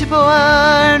and the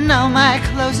Chippewa are now my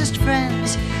closest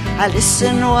friends. I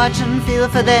listen, watch, and feel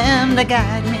for them to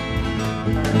guide me.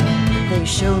 They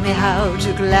show me how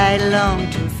to glide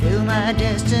along to fill my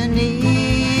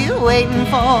destiny, waiting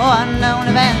for unknown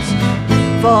events,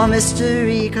 for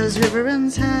mystery. 'Cause river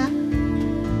runs high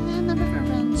and the river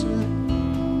runs low.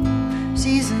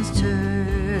 Seasons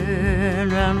turn,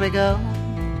 round we go.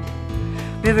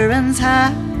 River runs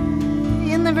high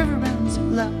and the river runs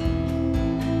low.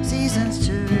 Seasons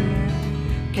turn,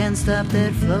 can't stop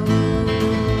that flow.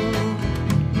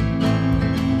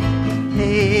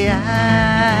 Hey, hey,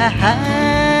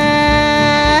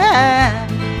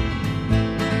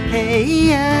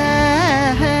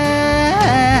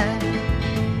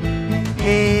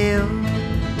 hey, oh,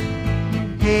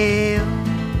 hey, oh,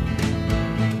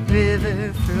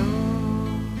 river flow.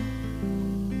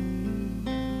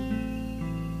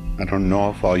 I don't know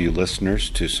if all you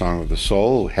listeners to Song of the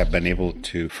Soul have been able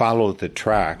to follow the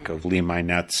track of Lee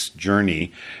Minette's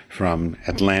journey from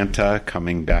Atlanta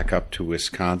coming back up to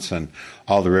Wisconsin,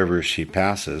 all the rivers she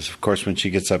passes. Of course, when she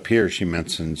gets up here, she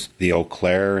mentions the Eau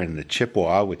Claire and the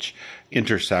Chippewa, which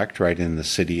intersect right in the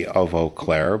city of Eau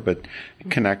Claire, but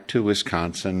connect to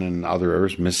Wisconsin and other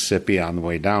rivers, Mississippi on the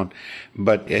way down.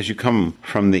 But as you come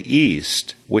from the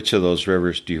east, which of those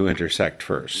rivers do you intersect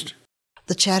first?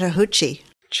 The Chattahoochee.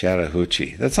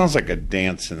 Chattahoochee. That sounds like a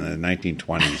dance in the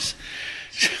 1920s.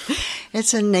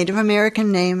 It's a Native American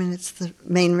name, and it's the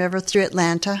main river through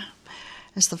Atlanta.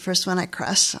 It's the first one I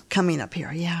crossed coming up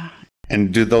here, yeah.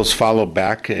 And do those follow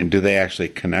back, and do they actually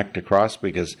connect across?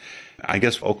 Because I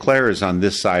guess Eau Claire is on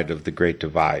this side of the Great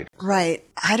Divide. Right.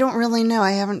 I don't really know.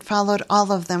 I haven't followed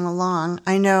all of them along.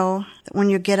 I know that when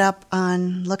you get up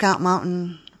on Lookout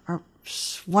Mountain, or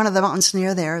one of the mountains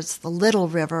near there, it's the Little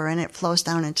River, and it flows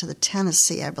down into the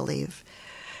Tennessee, I believe.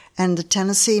 And the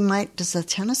Tennessee does the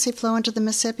Tennessee flow into the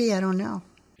Mississippi? I don't know.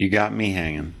 You got me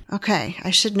hanging. Okay, I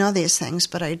should know these things,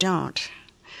 but I don't.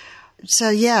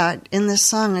 So yeah, in this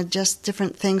song, it's just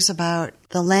different things about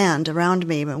the land around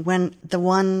me. But when the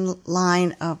one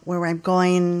line of where I'm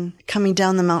coming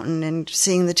down the mountain and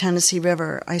seeing the Tennessee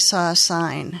River, I saw a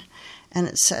sign, and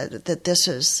it said that this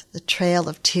is the Trail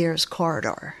of Tears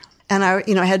corridor. And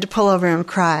I had to pull over and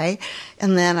cry,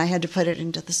 and then I had to put it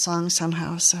into the song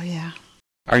somehow. So yeah.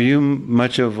 Are you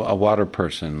much of a water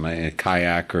person, like a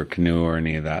kayak or canoe or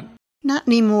any of that? Not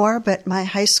anymore, but my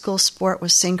high school sport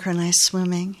was synchronized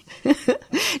swimming,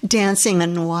 dancing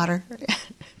in the water.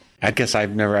 I guess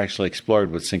I've never actually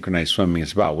explored what synchronized swimming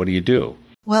is about. What do you do?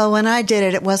 Well, when I did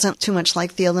it, it wasn't too much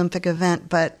like the Olympic event,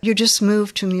 but you just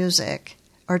move to music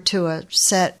or to a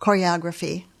set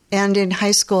choreography. And in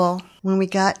high school, when we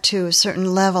got to a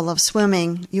certain level of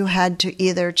swimming, you had to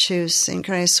either choose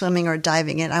synchronized swimming or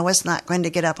diving, and I was not going to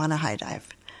get up on a high dive.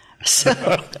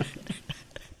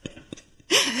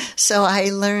 So I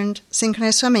learned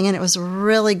synchronized swimming, and it was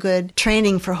really good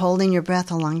training for holding your breath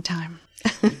a long time.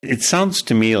 It sounds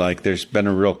to me like there's been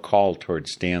a real call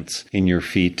towards dance in your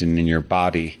feet and in your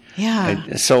body.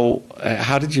 Yeah. So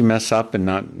how did you mess up and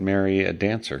not marry a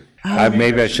dancer?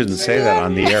 Maybe I shouldn't say that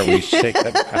on the air. We should take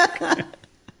that back.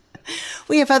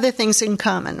 We have other things in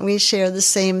common. We share the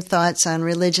same thoughts on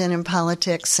religion and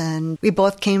politics, and we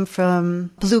both came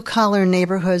from blue-collar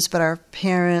neighborhoods, but our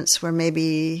parents were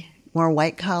maybe more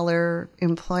white-collar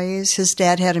employees. His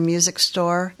dad had a music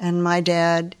store, and my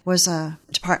dad was a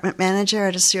department manager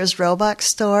at a Sears Roebuck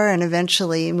store, and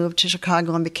eventually moved to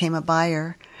Chicago and became a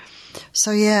buyer.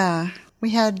 So, yeah, we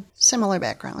had similar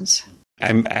backgrounds.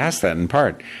 I'm asked that in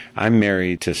part. I'm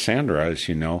married to Sandra, as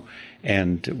you know,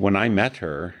 and when I met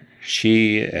her,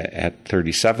 she, at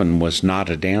 37, was not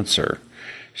a dancer.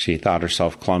 She thought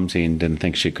herself clumsy and didn't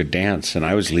think she could dance, and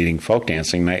I was leading folk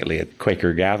dancing nightly at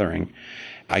Quaker Gathering.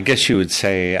 I guess you would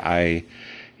say I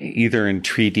either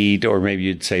entreated or maybe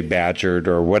you'd say badgered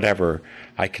or whatever.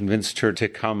 I convinced her to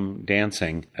come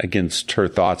dancing against her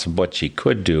thoughts of what she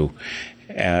could do.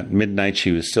 At midnight,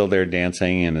 she was still there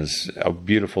dancing and is a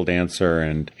beautiful dancer,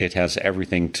 and it has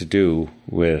everything to do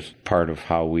with part of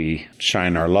how we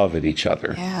shine our love at each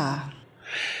other. Yeah.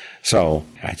 So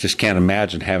I just can't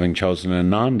imagine having chosen a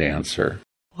non-dancer.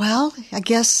 Well, I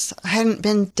guess I hadn't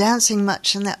been dancing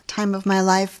much in that time of my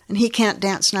life, and he can't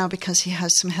dance now because he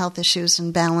has some health issues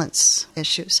and balance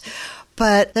issues.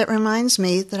 But that reminds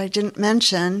me that I didn't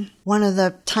mention one of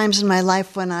the times in my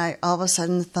life when I all of a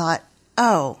sudden thought,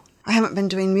 oh, I haven't been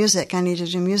doing music. I need to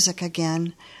do music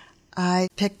again. I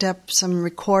picked up some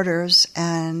recorders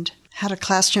and had a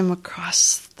classroom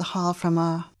across the hall from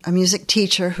a music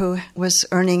teacher who was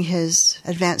earning his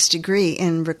advanced degree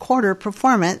in recorder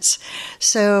performance.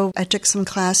 So I took some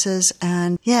classes,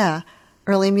 and yeah,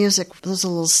 early music was a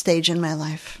little stage in my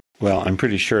life. Well, I'm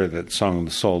pretty sure that Song of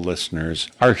the Soul listeners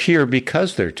are here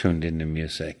because they're tuned into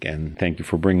music, and thank you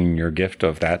for bringing your gift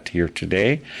of that here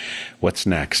today. What's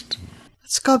next?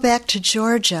 Let's go back to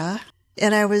Georgia.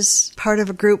 And I was part of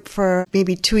a group for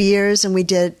maybe 2 years, and we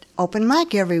did open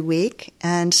mic every week,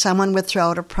 and someone would throw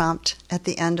out a prompt at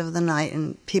the end of the night,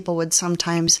 and people would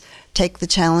sometimes take the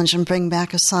challenge and bring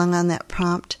back a song on that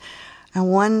prompt.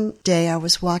 And one day I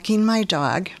was walking my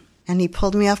dog, and he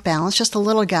pulled me off balance, just a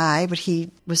little guy, but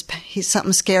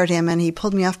something scared him, and he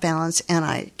pulled me off balance, and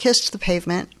I kissed the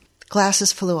pavement. The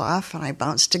glasses flew off, and I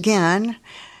bounced again,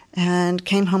 and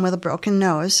came home with a broken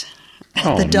nose.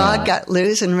 Oh, the dog got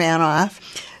loose and ran off.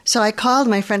 So I called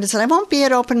my friend and said, I won't be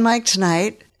at open mic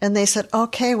tonight. And they said,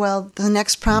 okay, well, the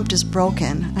next prompt is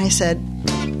broken. I said,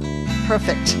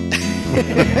 perfect.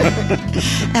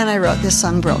 And I wrote this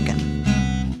song, Broken.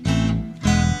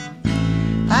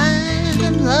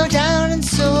 I'm low down and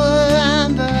sore,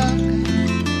 I'm broken.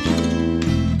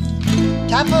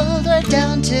 Toppled right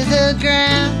down to the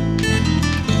ground.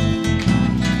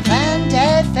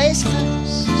 Landed face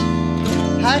first.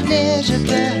 Heart near to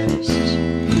burst.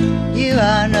 You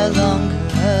are no longer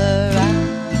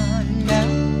around now.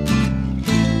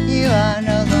 You are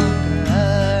no longer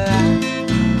around.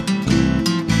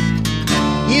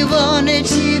 You wanted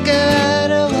to go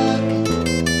out a walking,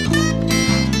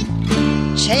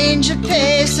 change your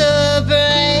pace or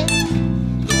break.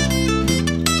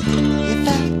 You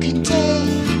felt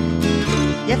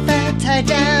contained, you felt tied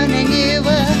down, and you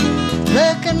were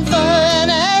looking for an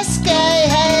escape.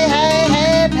 Hey, hey,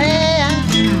 hey.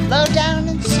 I'm low down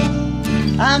and so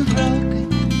I'm broken.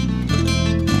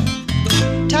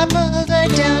 Toppled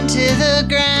right down to the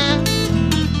ground.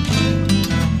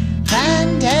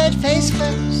 Landed face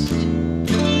first,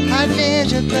 heart near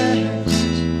to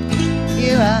burst.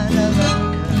 You are no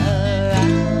longer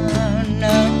around,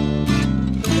 no.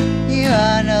 You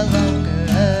are no longer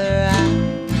around.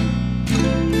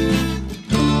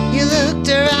 You looked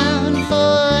around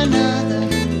for another.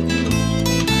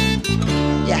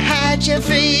 You had your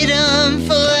freedom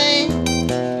flame.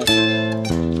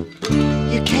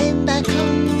 You came back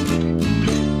home,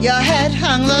 your head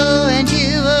hung low, and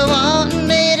you were wanting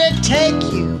me to take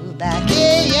you back.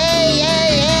 Yeah, yeah, yeah,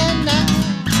 yeah, now.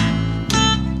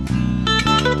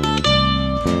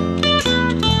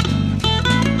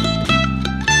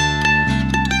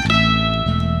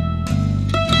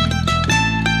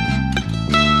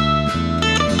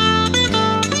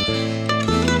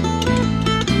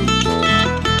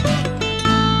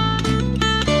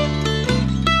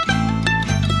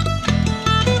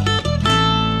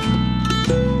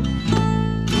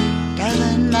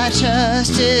 my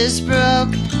trust is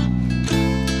broken.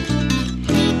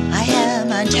 I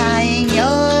am untying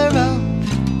your rope.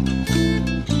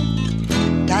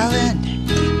 Darling,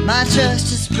 my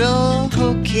trust is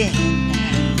broken.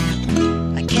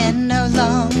 I can no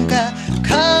longer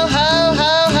cope.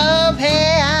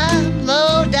 Hey, I'm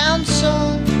low down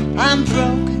sore. I'm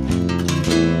broken.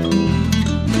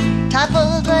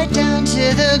 Toppled right down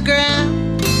to the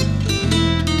ground.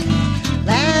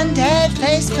 Landed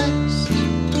face first,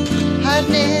 heart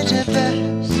near to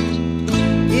burst.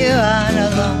 You are no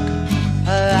longer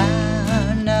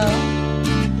around, no.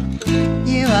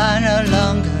 You are no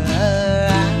longer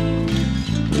around.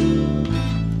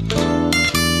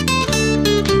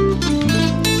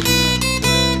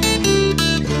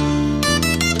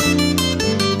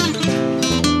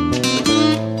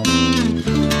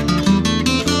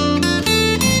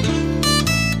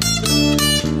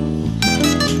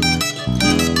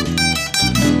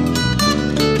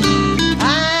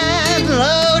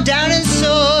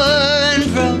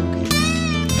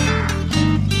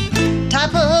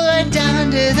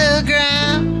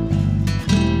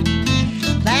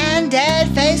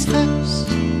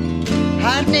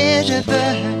 Heart near to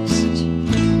burst.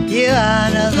 You are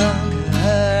no longer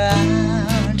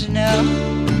around, no.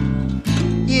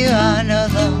 You are no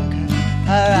longer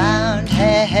around,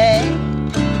 hey, hey.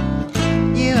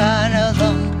 You are no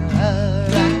longer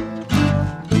around.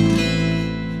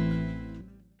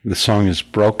 The song is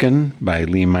Broken by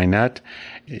Lee Minette.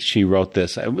 She wrote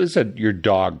this. It was your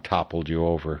dog toppled you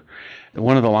over.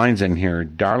 One of the lines in here,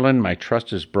 darling, my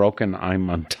trust is broken. I'm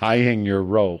untying your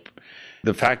rope.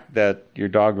 The fact that your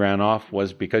dog ran off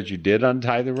was because you did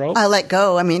untie the rope? I let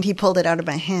go. I mean, he pulled it out of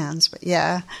my hands, but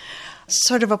yeah.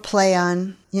 Sort of a play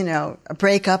on, a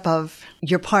breakup of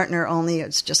your partner, only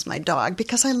it's just my dog,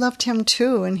 because I loved him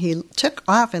too, and he took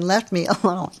off and left me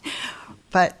alone.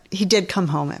 But he did come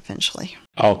home eventually.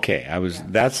 Okay,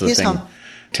 that's the He's thing. home.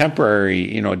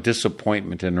 Temporary,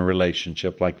 disappointment in a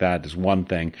relationship like that is one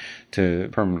thing. To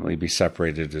permanently be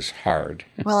separated is hard.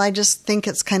 Well, I just think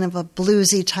it's kind of a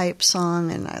bluesy type song,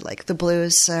 and I like the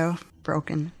blues, so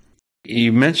Broken.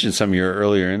 You mentioned some of your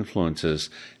earlier influences.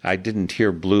 I didn't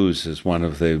hear blues as one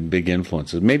of the big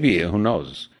influences. Maybe, who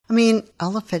knows? I mean,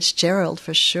 Ella Fitzgerald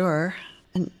for sure.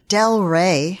 And Del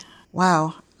Rey.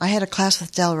 Wow, I had a class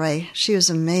with Del Rey. She was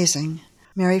amazing.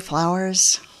 Mary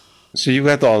Flowers. So you've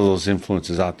got all those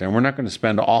influences out there, and we're not going to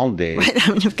spend all day. Right,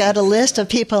 I mean, I've got a list of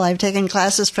people I've taken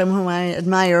classes from whom I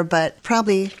admire, but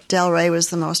probably Del Rey was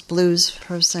the most blues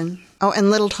person. Oh,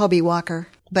 and Little Toby Walker.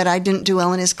 But I didn't do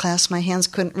well in his class. My hands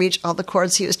couldn't reach all the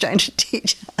chords he was trying to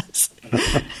teach us.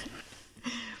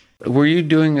 Were you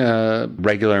doing a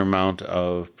regular amount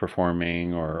of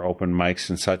performing or open mics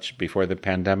and such before the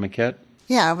pandemic hit?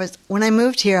 Yeah, when I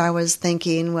moved here, I was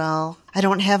thinking, well, I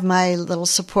don't have my little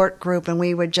support group, and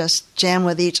we would just jam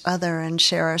with each other and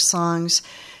share our songs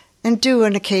and do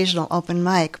an occasional open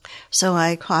mic. So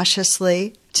I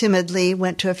cautiously, timidly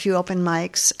went to a few open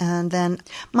mics, and then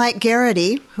Mike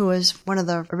Garrity, who was one of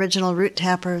the original Root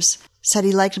Tappers, said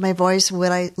he liked my voice.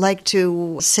 Would I like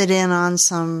to sit in on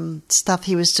some stuff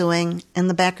he was doing in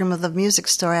the back room of the music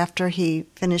store after he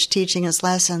finished teaching his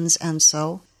lessons? And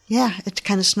so, yeah, it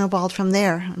kind of snowballed from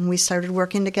there. And we started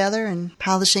working together and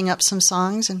polishing up some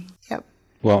songs. And yep.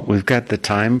 Well, we've got the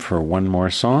time for one more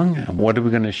song. What are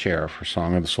we going to share for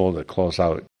Song of the Soul to close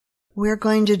out? We're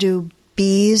going to do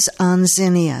Bees on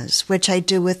Zinnias, which I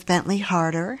do with Bentley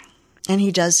Harder. And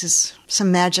he does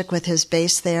some magic with his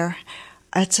bass there.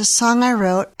 It's a song I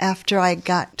wrote after I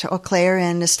got to Eau Claire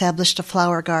and established a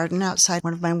flower garden outside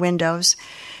one of my windows.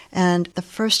 And the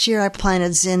first year I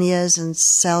planted zinnias and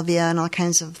salvia and all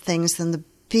kinds of things, and the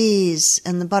bees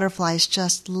and the butterflies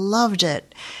just loved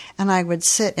it. And I would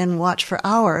sit and watch for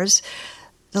hours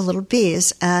the little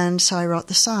bees. And so I wrote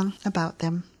the song about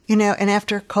them. And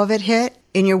after COVID hit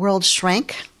and your world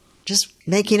shrank, just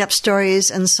making up stories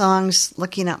and songs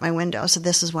looking out my window. So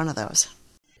this is one of those.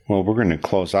 Well, we're going to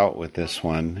close out with this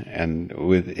one, and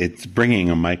it's bringing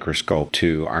a microscope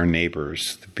to our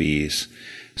neighbors, the bees.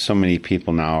 So many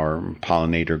people now are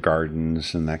pollinator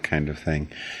gardens and that kind of thing.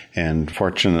 And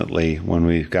fortunately, when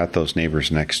we've got those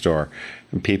neighbors next door,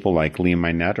 people like Lee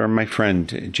Minette or my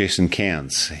friend Jason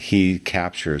Cans, he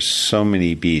captures so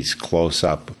many bees close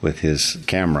up with his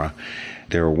camera.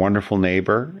 They're a wonderful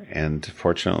neighbor, and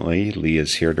fortunately, Lee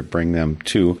is here to bring them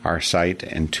to our sight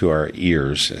and to our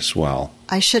ears as well.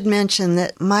 I should mention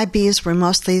that my bees were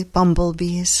mostly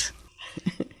bumblebees.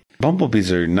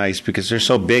 Bumblebees are nice because they're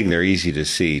so big, they're easy to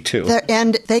see, too.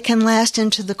 And they can last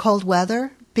into the cold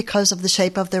weather because of the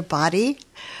shape of their body.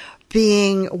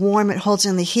 Being warm, it holds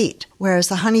in the heat, whereas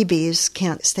the honeybees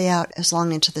can't stay out as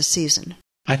long into the season.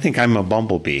 I think I'm a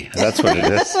bumblebee. That's what it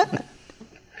is.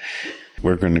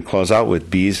 We're going to close out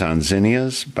with Bees on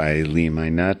Zinnias by Lee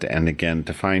Minette. And again,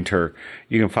 to find her,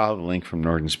 you can follow the link from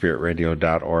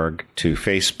northernspiritradio.org to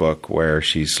Facebook, where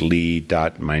she's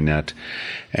lee.minette.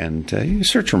 And you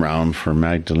search around for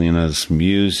Magdalena's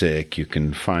music. You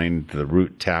can find the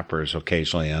Root Tappers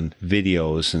occasionally on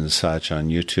videos and such on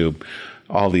YouTube,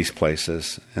 all these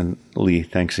places. And Lee,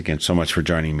 thanks again so much for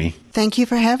joining me. Thank you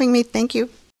for having me. Thank you.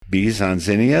 Bees on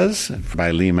Zinnias by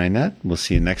Lee Minette. We'll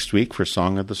see you next week for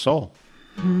Song of the Soul.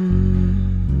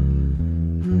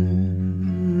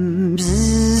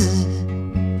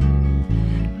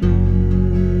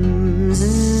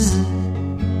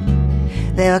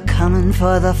 They were coming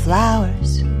for the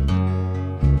flowers,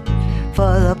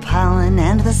 for the pollen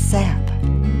and the sap,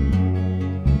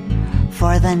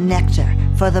 for the nectar,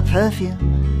 for the perfume.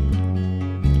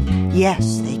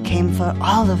 Yes, they came for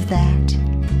all of that.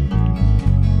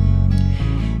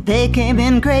 They came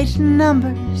in great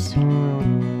numbers,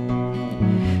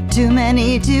 too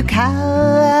many to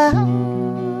count.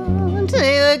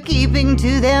 They were keeping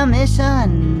to their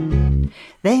mission.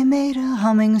 They made a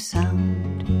humming sound.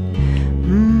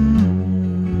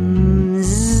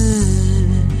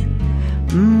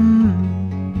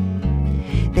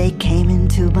 They came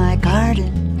into my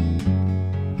garden,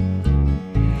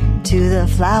 to the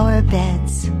flower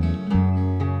beds,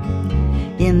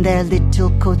 in their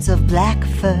little coats of black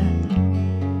fur,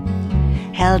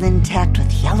 held intact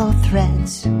with yellow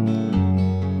threads.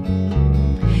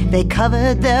 They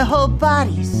covered their whole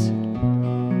bodies,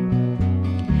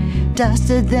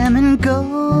 dusted them in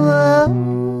gold,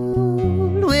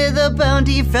 with a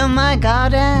bounty from my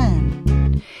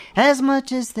garden, as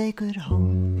much as they could hold.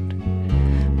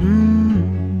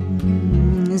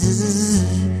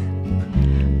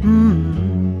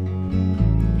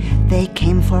 They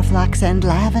came for phlox and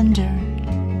lavender,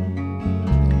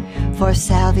 for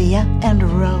salvia and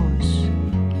rose,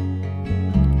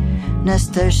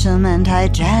 nasturtium and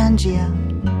hydrangea.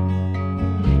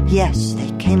 Yes,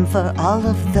 they came for all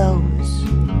of those.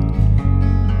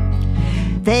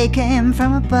 They came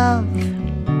from above,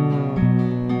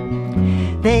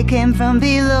 they came from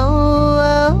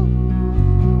below.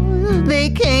 They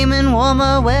came in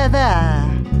warmer weather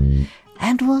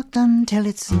and worked until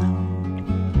it snowed.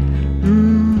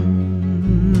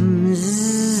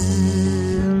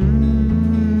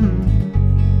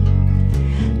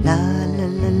 La la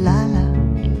la la la,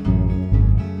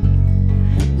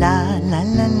 la la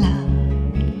la la.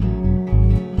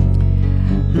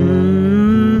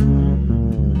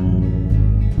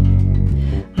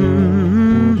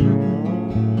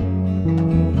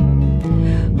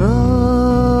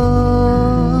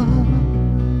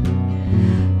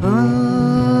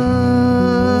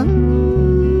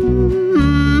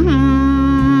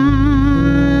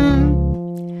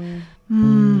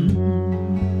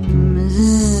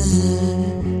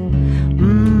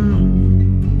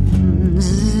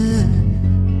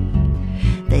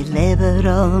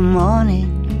 All the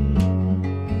morning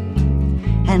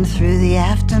and through the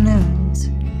afternoons,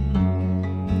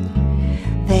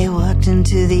 they worked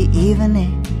into the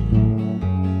evening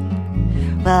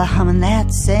while humming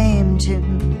that same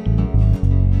tune.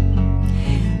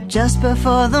 Just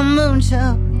before the moon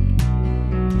showed,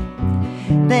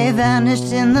 they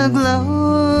vanished in the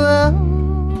glow.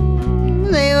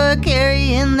 They were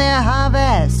carrying their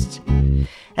harvest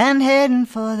and heading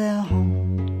for their home.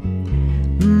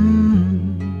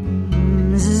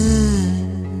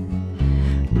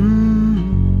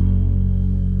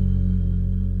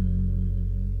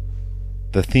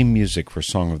 The theme music for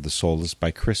Song of the Soul is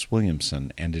by Chris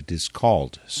Williamson, and it is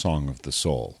called Song of the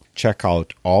Soul. Check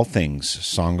out all things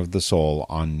Song of the Soul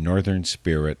on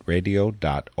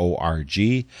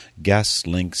northernspiritradio.org, guests,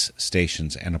 links,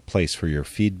 stations, and a place for your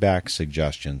feedback,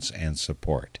 suggestions, and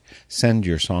support. Send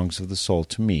your Songs of the Soul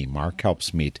to me, Mark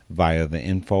Helpsmeet, via the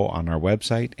info on our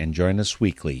website, and join us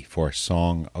weekly for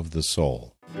Song of the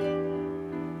Soul.